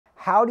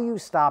how do you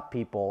stop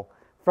people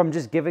from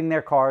just giving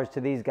their cars to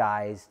these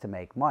guys to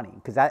make money?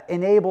 Because that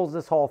enables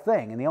this whole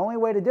thing. And the only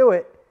way to do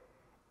it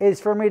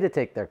is for me to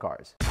take their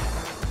cars.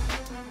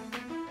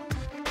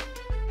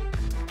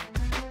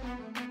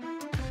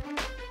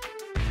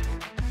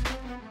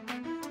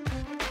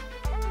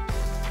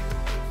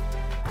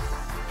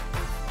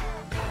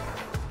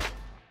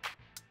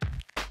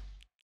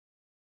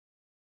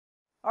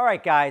 All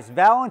right, guys,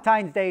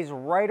 Valentine's Day is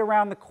right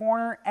around the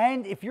corner,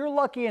 and if you're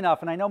lucky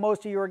enough, and I know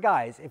most of you are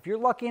guys, if you're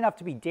lucky enough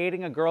to be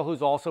dating a girl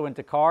who's also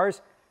into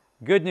cars,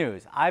 good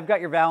news. I've got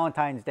your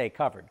Valentine's Day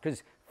covered,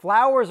 because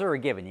flowers are a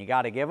given. You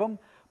got to give them,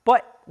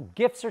 but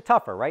gifts are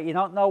tougher, right? You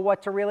don't know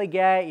what to really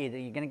get. You're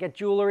going to get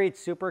jewelry. It's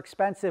super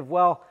expensive.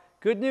 Well,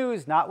 good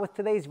news, not with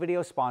today's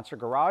video sponsor,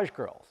 Garage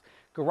Girls.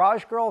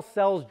 Garage Girls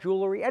sells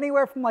jewelry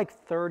anywhere from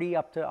like $30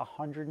 up to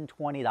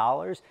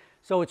 $120.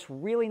 So it's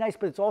really nice,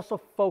 but it's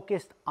also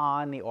focused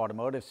on the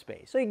automotive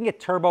space. So you can get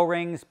turbo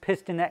rings,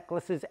 piston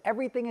necklaces,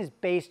 everything is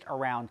based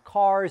around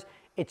cars.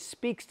 It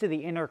speaks to the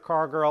inner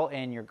car girl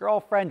in your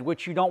girlfriend,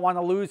 which you don't want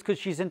to lose because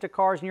she's into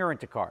cars and you're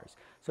into cars.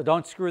 So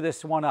don't screw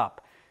this one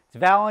up. It's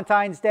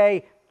Valentine's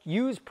Day.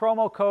 Use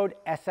promo code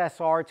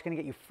SSR. It's going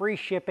to get you free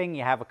shipping.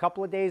 You have a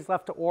couple of days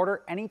left to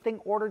order. Anything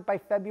ordered by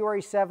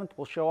February 7th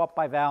will show up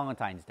by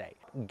Valentine's Day.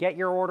 Get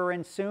your order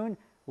in soon.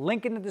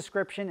 Link in the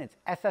description. It's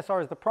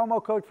SSR is the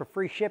promo code for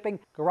free shipping.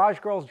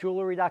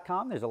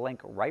 GarageGirlsJewelry.com. There's a link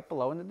right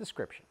below in the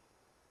description.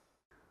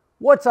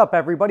 What's up,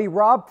 everybody?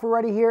 Rob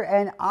Ferretti here,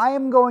 and I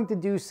am going to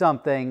do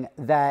something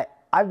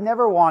that I've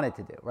never wanted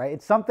to do, right?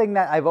 It's something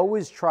that I've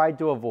always tried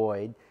to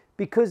avoid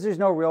because there's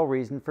no real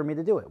reason for me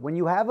to do it. When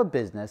you have a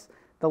business,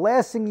 the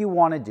last thing you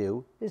want to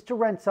do is to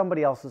rent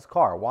somebody else's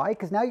car. Why?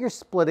 Because now you're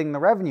splitting the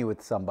revenue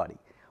with somebody.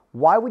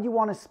 Why would you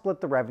want to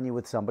split the revenue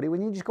with somebody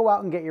when you just go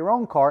out and get your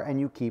own car and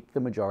you keep the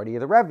majority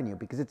of the revenue?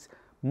 Because it's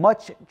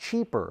much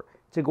cheaper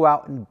to go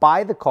out and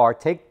buy the car,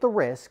 take the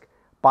risk,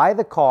 buy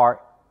the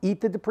car,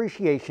 eat the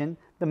depreciation,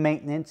 the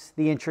maintenance,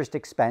 the interest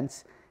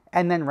expense,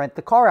 and then rent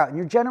the car out. And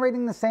you're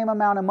generating the same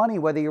amount of money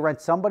whether you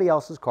rent somebody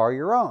else's car or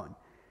your own.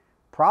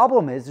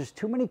 Problem is, there's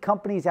too many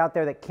companies out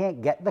there that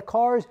can't get the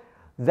cars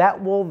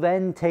that will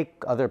then take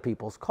other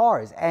people's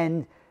cars.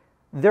 And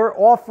they're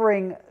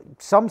offering,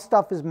 some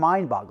stuff is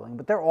mind-boggling,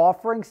 but they're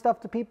offering stuff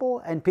to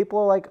people, and people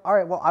are like, all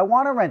right, well, I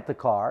want to rent the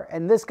car,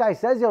 and this guy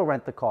says he'll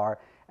rent the car,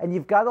 and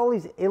you've got all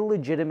these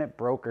illegitimate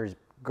brokers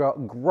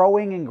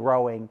growing and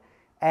growing,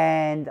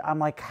 and I'm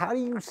like, how do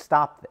you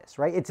stop this,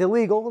 right? It's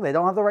illegal. They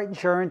don't have the right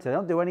insurance. They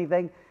don't do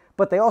anything,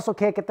 but they also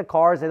can't get the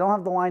cars. They don't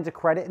have the lines of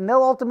credit, and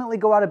they'll ultimately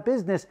go out of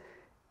business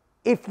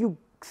if you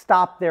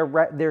stop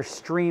their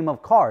stream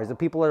of cars, the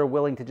people that are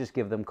willing to just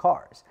give them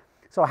cars.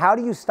 So how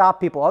do you stop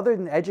people, other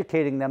than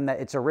educating them that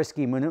it's a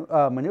risky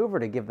maneuver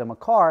to give them a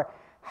car,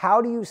 how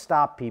do you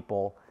stop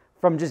people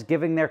from just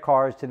giving their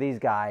cars to these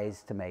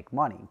guys to make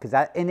money? Because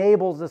that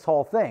enables this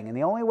whole thing. And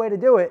the only way to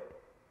do it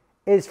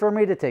is for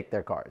me to take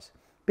their cars.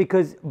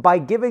 Because by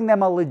giving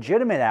them a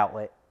legitimate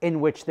outlet in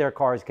which their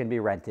cars can be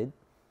rented,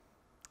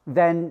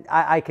 then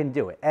I can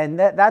do it. And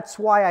that's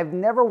why I've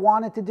never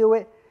wanted to do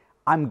it.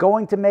 I'm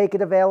going to make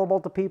it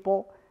available to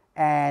people,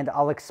 and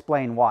I'll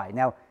explain why.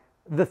 Now,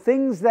 the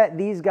things that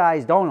these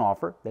guys don't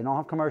offer, they don't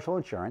have commercial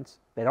insurance.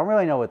 They don't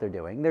really know what they're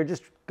doing. They're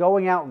just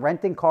going out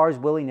renting cars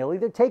willy-nilly.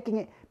 They're taking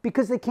it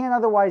because they can't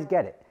otherwise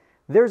get it.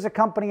 There's a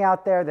company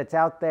out there that's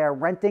out there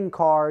renting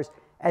cars,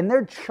 and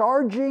they're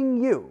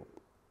charging you.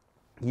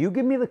 You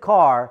give me the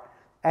car,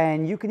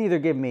 and you can either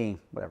give me,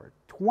 whatever,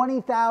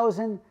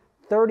 $20,000,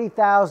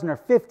 $30,000, or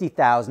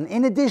 $50,000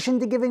 in addition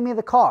to giving me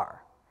the car.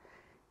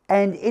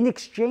 And in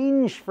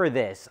exchange for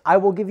this, I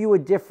will give you a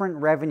different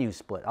revenue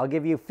split. I'll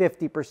give you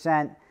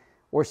 50%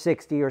 or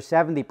 60 or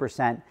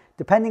 70%,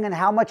 depending on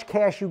how much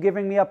cash you're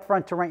giving me up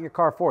front to rent your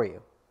car for you.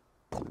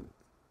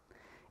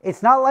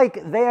 It's not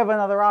like they have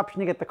another option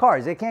to get the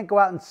cars. They can't go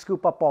out and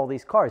scoop up all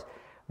these cars.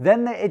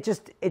 Then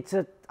it's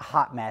a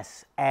hot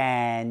mess.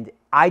 And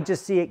I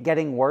just see it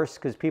getting worse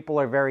because people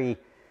are very,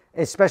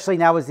 especially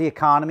now as the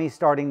economy is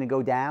starting to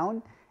go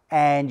down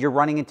and you're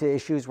running into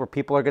issues where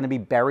people are going to be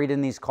buried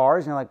in these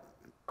cars. And you're like,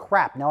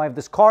 crap, now I have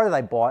this car that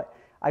I bought.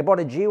 I bought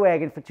a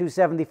G-Wagon for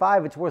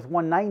 $275. It's worth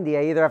 $190.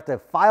 I either have to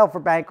file for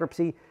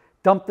bankruptcy,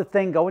 dump the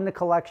thing, go into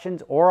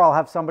collections, or I'll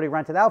have somebody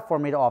rent it out for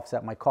me to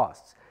offset my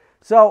costs.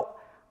 So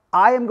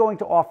I am going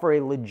to offer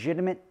a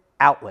legitimate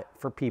outlet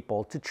for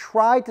people to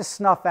try to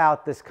snuff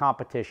out this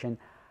competition.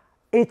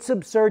 It's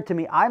absurd to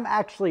me. I'm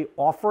actually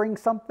offering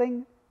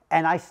something,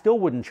 and I still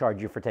wouldn't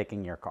charge you for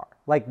taking your car.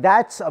 Like,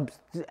 that's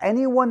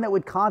anyone that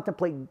would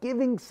contemplate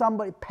giving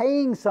somebody,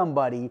 paying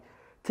somebody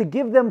to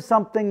give them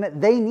something that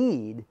they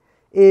need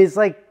is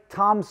like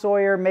Tom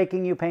Sawyer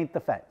making you paint the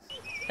fence.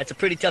 That's a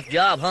pretty tough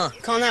job, huh?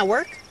 Calling that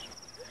work?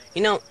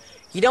 You know,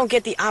 you don't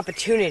get the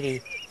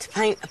opportunity to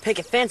paint a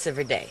picket fence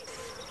every day.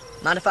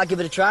 Mind if I give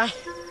it a try?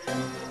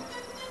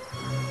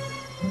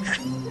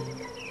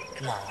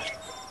 Come on.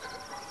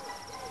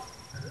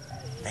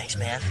 Thanks,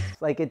 man.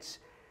 Like, it's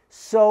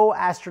so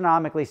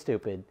astronomically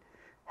stupid.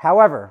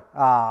 However,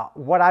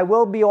 what I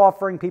will be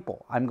offering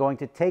people, I'm going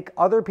to take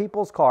other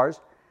people's cars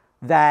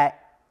that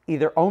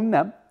either own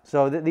them.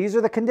 So these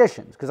are the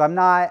conditions, because I'm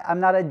not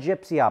a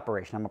gypsy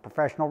operation. I'm a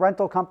professional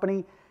rental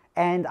company,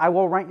 and I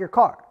will rent your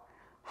car.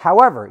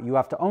 However, you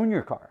have to own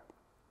your car.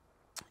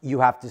 You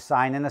have to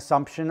sign an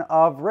assumption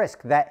of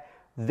risk, that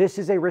this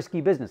is a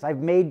risky business. I've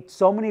made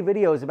so many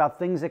videos about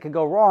things that could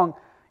go wrong.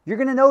 You're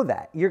going to know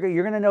that. You're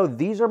going to know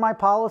these are my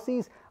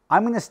policies.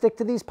 I'm going to stick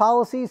to these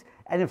policies.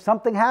 And if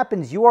something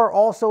happens, you are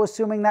also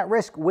assuming that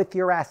risk with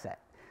your asset.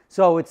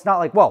 So it's not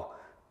like, well,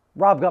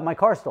 Rob got my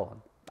car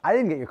stolen. I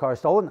didn't get your car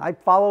stolen. I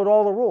followed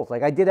all the rules.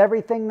 Like, I did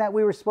everything that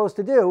we were supposed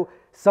to do.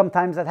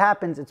 Sometimes that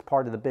happens. It's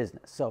part of the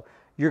business. So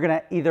you're going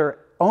to either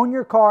own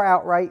your car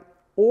outright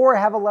or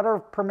have a letter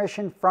of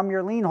permission from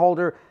your lien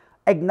holder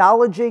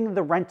acknowledging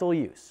the rental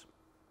use.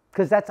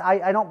 Because that's,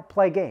 I don't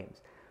play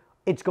games.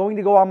 It's going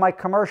to go on my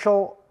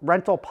commercial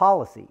rental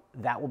policy.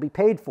 That will be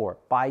paid for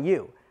by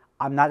you.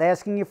 I'm not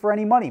asking you for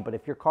any money, but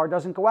if your car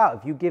doesn't go out,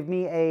 if you give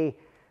me a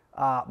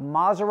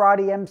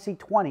Maserati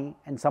MC20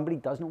 and somebody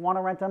doesn't want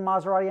to rent a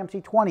Maserati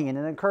MC20 and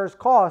it incurs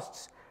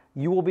costs,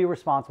 you will be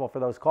responsible for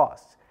those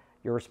costs.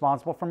 You're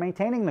responsible for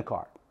maintaining the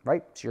car,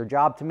 right? It's your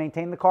job to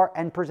maintain the car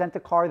and present a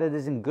car that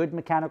is in good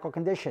mechanical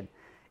condition.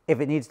 If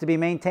it needs to be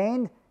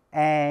maintained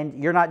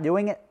and you're not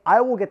doing it,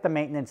 I will get the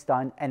maintenance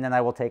done and then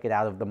I will take it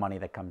out of the money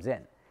that comes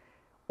in.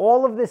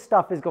 All of this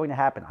stuff is going to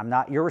happen.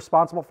 You're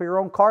responsible for your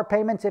own car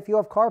payments if you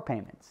have car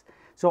payments.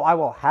 So I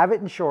will have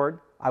it insured.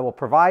 I will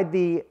provide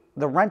the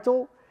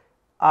rental,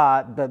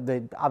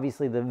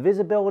 obviously the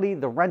visibility,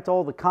 the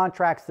rental, the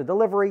contracts, the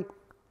delivery,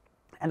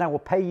 and I will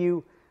pay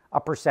you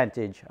a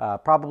percentage,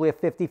 probably a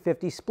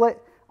 50-50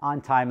 split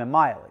on time and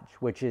mileage,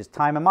 which is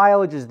time and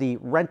mileage is the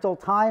rental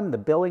time, the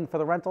billing for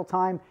the rental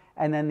time,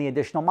 and then the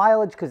additional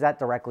mileage because that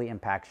directly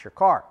impacts your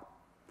car.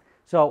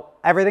 So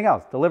everything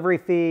else, delivery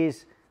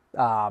fees,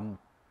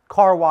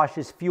 car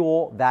washes,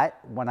 fuel, that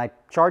when I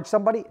charge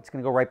somebody, it's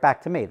going to go right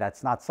back to me.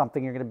 That's not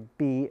something you're going to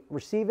be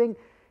receiving.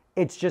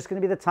 It's just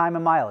going to be the time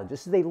and mileage.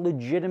 This is a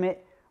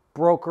legitimate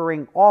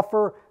brokering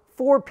offer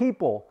for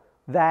people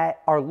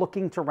that are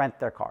looking to rent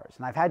their cars.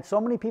 And I've had so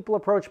many people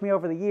approach me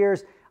over the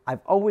years.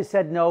 I've always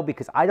said no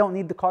because I don't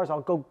need the cars.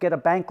 I'll go get a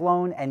bank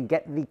loan and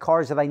get the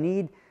cars that I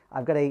need.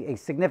 I've got a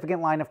significant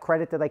line of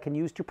credit that I can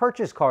use to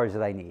purchase cars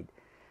that I need.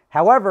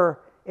 However,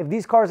 if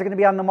these cars are going to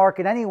be on the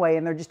market anyway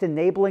and they're just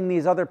enabling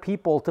these other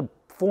people to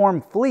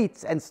form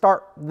fleets and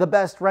start the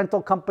best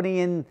rental company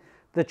in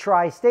the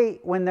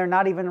tri-state when they're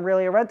not even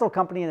really a rental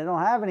company and they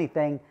don't have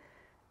anything,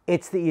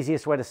 it's the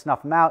easiest way to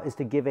snuff them out is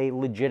to give a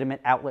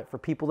legitimate outlet for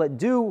people that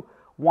do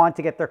want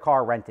to get their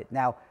car rented.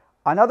 Now,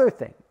 another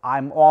thing,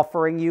 I'm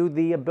offering you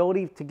the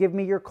ability to give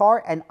me your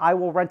car and I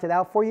will rent it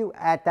out for you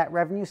at that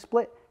revenue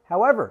split.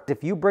 However,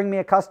 if you bring me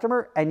a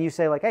customer and you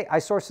say like, hey, I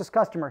sourced this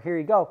customer, here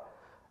you go,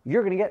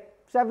 you're going to get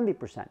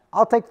 70%.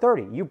 I'll take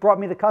 30. You brought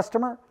me the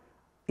customer.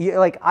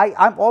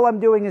 All I'm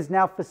doing is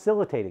now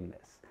facilitating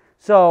this.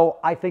 So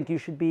I think you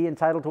should be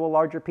entitled to a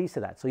larger piece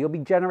of that. So you'll be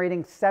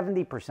generating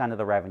 70% of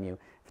the revenue.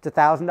 If it's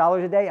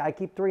 $1,000 a day, I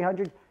keep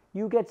 300,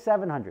 you get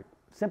 700.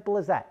 Simple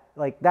as that.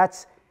 Like,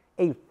 that's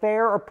a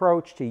fair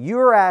approach to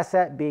your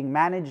asset being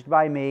managed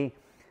by me,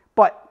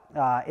 but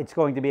it's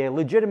going to be a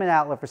legitimate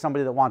outlet for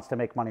somebody that wants to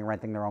make money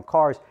renting their own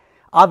cars.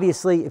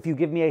 Obviously, if you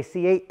give me a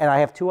C8 and I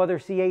have two other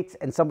C8s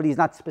and somebody's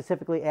not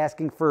specifically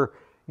asking for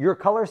your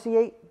color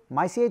C8,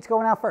 my C8's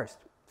going out first.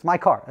 It's my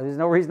car. There's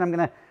no reason I'm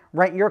going to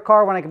rent your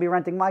car when I could be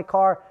renting my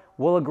car.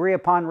 We'll agree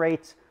upon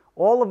rates.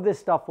 All of this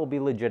stuff will be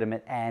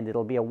legitimate, and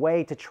it'll be a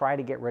way to try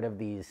to get rid of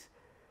these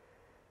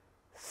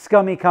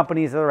scummy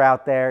companies that are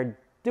out there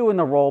doing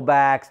the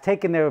rollbacks,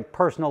 taking their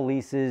personal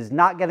leases,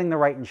 not getting the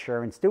right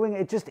insurance,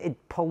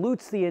 it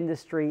pollutes the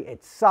industry.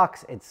 It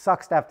sucks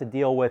to have to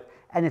deal with,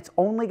 and it's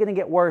only going to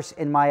get worse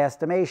in my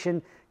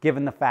estimation,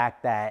 given the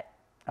fact that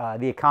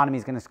the economy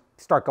is going to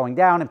start going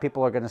down and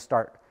people are going to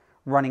start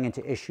running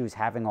into issues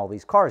having all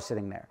these cars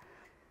sitting there.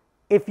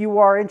 If you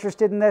are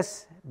interested in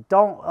this,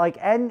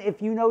 and if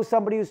you know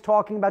somebody who's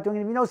talking about doing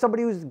it, if you know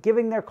somebody who's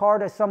giving their car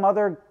to some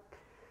other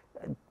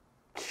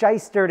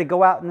shyster to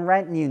go out and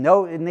rent,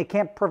 and they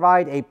can't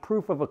provide a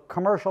proof of a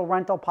commercial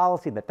rental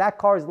policy that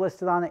car is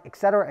listed on it, et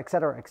cetera, et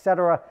cetera, et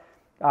cetera,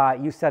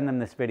 you send them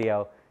this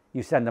video,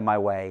 you send them my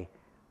way.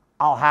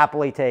 I'll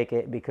happily take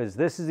it because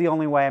this is the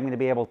only way I'm going to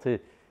be able to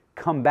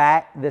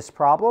combat this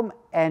problem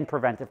and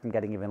prevent it from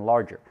getting even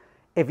larger.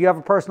 If you have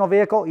a personal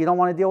vehicle, you don't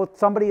want to deal with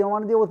somebody, you don't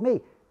want to deal with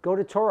me, go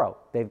to Turo.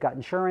 They've got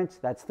insurance.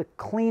 That's the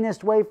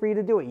cleanest way for you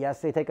to do it.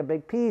 Yes, they take a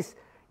big piece.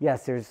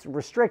 Yes, there's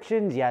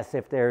restrictions. Yes,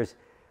 if there's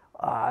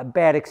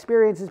bad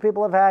experiences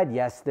people have had.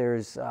 Yes,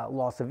 there's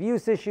loss of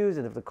use issues.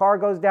 And if the car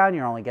goes down,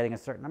 you're only getting a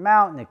certain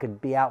amount and it could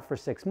be out for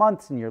 6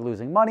 months and you're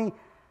losing money.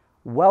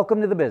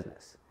 Welcome to the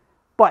business.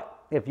 But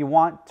if you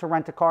want to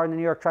rent a car in the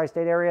New York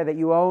tri-state area that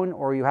you own,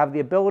 or you have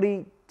the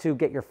ability to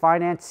get your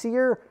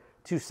financier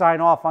to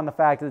sign off on the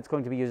fact that it's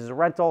going to be used as a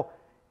rental,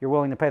 you're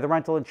willing to pay the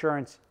rental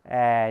insurance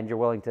and you're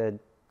willing to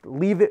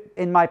leave it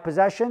in my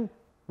possession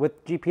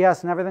with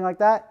GPS and everything like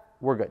that,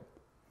 we're good.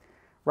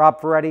 Rob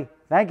Ferretti,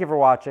 thank you for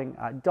watching.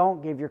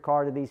 Don't give your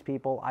car to these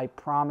people. I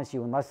promise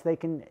you, unless they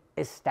can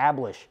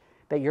establish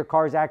that your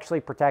car is actually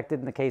protected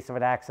in the case of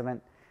an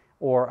accident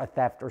or a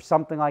theft or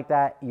something like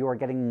that. You are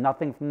getting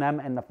nothing from them,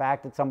 and the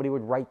fact that somebody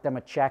would write them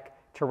a check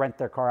to rent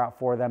their car out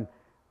for them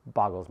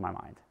boggles my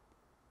mind.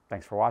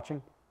 Thanks for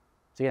watching.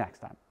 See you next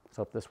time. Let's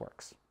hope this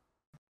works.